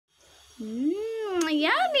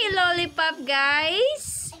Yummy lollipop,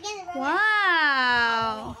 guys.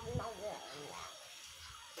 Wow.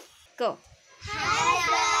 Go. Hi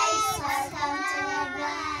guys, welcome to my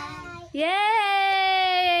vlog.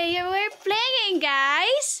 Yay! We're playing,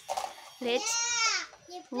 guys.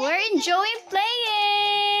 We're enjoying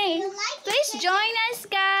playing. Please join us,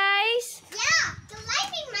 guys. Yeah, you're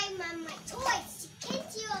liking my toys.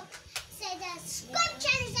 Can't you say the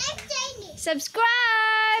subscription is everything? Subscribe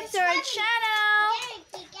to our channel.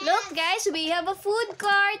 Look, guys, we have a food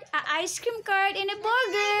cart, an ice cream cart, and a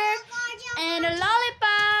burger, and a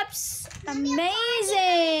lollipops.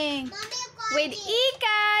 Amazing. With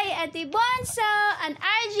Ikay, Ate Bonso, and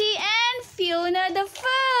RG, and Fiona the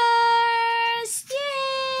first.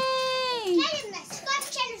 Yay! The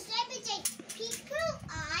subscription is everything.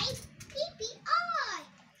 PPI.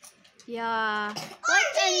 Yeah.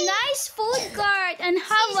 What a nice food cart, and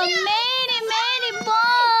have a many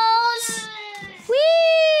balls. Whee!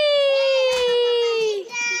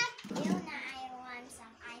 Fiona, I want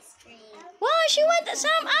some ice cream. Wow, she wants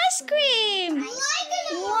some ice cream.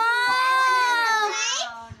 Wow.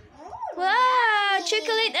 Wow,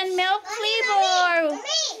 chocolate and milk flavor.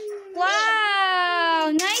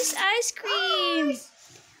 Wow, nice ice cream.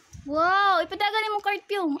 Wow, ipadagan mo cart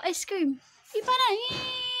yung ice cream.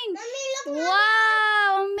 Ipanahin.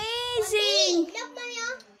 Wow, amazing. Look,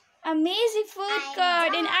 Mommy. Amazing food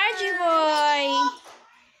cart and RG boy.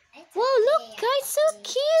 Wow, look guys, so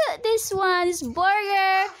cute. This one is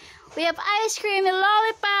burger. We have ice cream and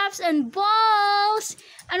lollipops and balls.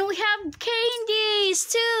 And we have candies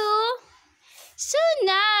too. So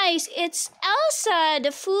nice. It's Elsa,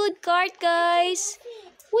 the food cart, guys.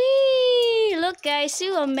 Whee! Look guys,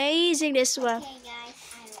 so amazing this one. Okay, guys,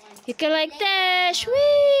 I want. You can like dash.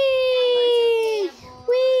 Whee!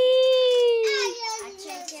 Whee!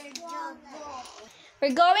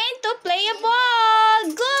 We're going to play a ball.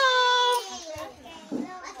 Go!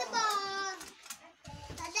 At the ball.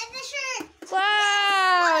 That's the shirt.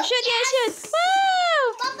 Wow! Shoot, yeah, shoot. Wow!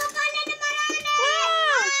 Papa, pala na marami.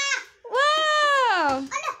 Wow! Wow!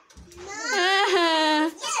 Ano?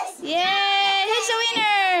 Yes. Yay! Who's the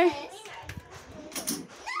winner?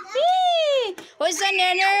 Whee! Who's the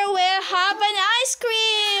winner? We'll have an ice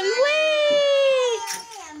cream. Whee!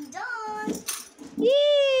 I'm done.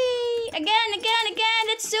 Yee! Again.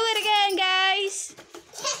 Let's do it again, guys.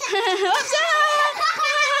 What's up?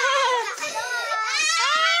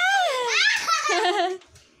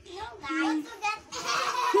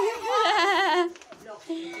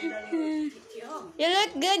 You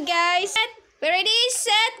look good, guys. We ready,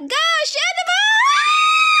 set, go! Shoot the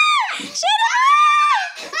ball! Shoot the ball!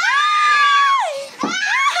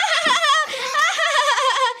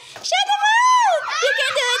 Shoot the ball! You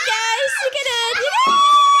can do it, guys. You can do it.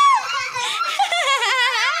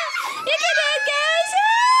 You can do it, guys.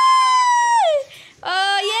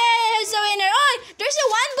 Oh, yeah. Who's the winner? Oh, there's a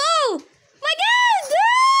one ball. My God.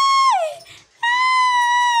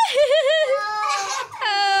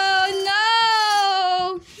 Oh,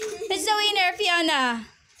 no. Who's the winner, Fiona?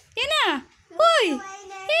 Fiona. Hoy.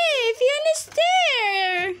 Hey, Fiona's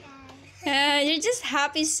there. You're just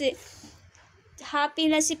happy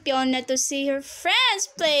na si Fiona to see her friends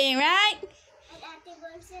playing, right?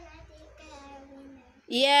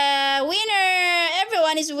 Yeah, winner.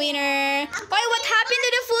 Everyone is winner. Why, what happened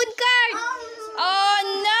to the food cart? Oh,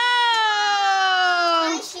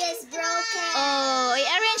 no. She is broken. Oh,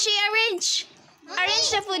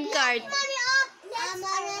 arrange the food cart.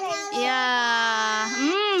 Yeah.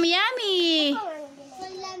 Yummy.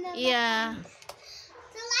 Yeah.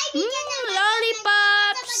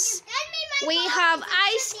 Lollipops. We have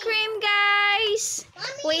ice cream, guys.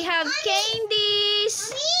 We have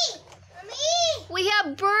candies. We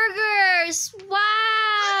have burgers.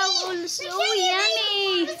 Wow, so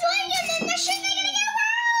yummy.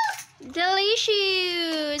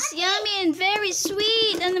 Delicious. Yummy and very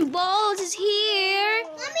sweet. And the balls is here.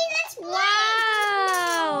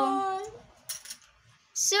 Wow.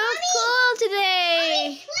 So cool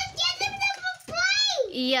today.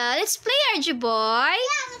 Yeah, let's play, RG boy.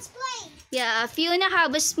 Let's play. Yeah, Fiona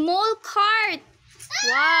have a small cart.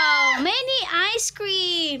 Wow, many ice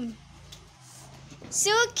cream.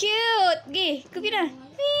 So cute. Okay, come here.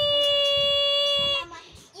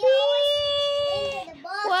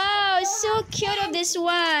 Wow, so cute of this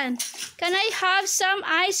one. Can I have some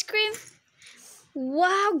ice cream?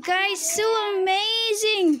 Wow, guys, so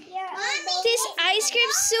amazing. This ice cream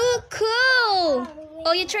is so cool.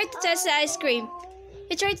 Oh, you tried to test the ice cream.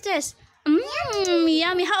 You tried to test.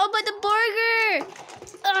 Yummy. How about the burger?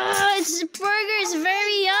 This burger is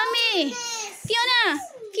very yummy.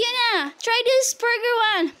 Fiona, try this burger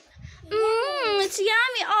one. It's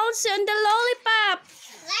yummy also. And the lollipop.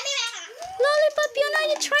 Lollipop, you know,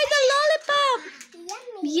 you try the lollipop.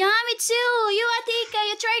 Yummy too. You, Ate Ika,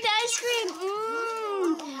 you try the ice cream.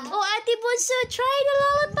 Oh, Ate Bunso, try the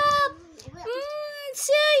lollipop. It's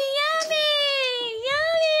so yummy.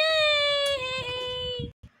 Yummy.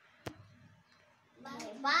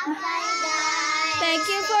 Bye guys. Thank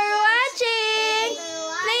you for watching.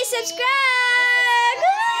 Please subscribe.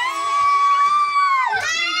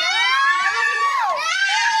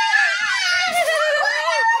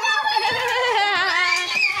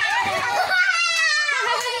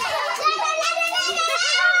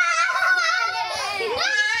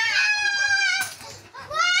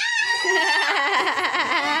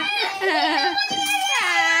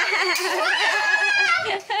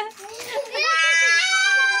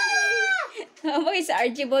 Boy, sa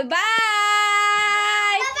RG Boy.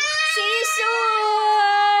 Bye! See you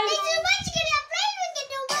soon!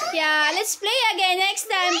 Yeah, let's play again next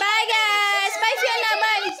time. Bye!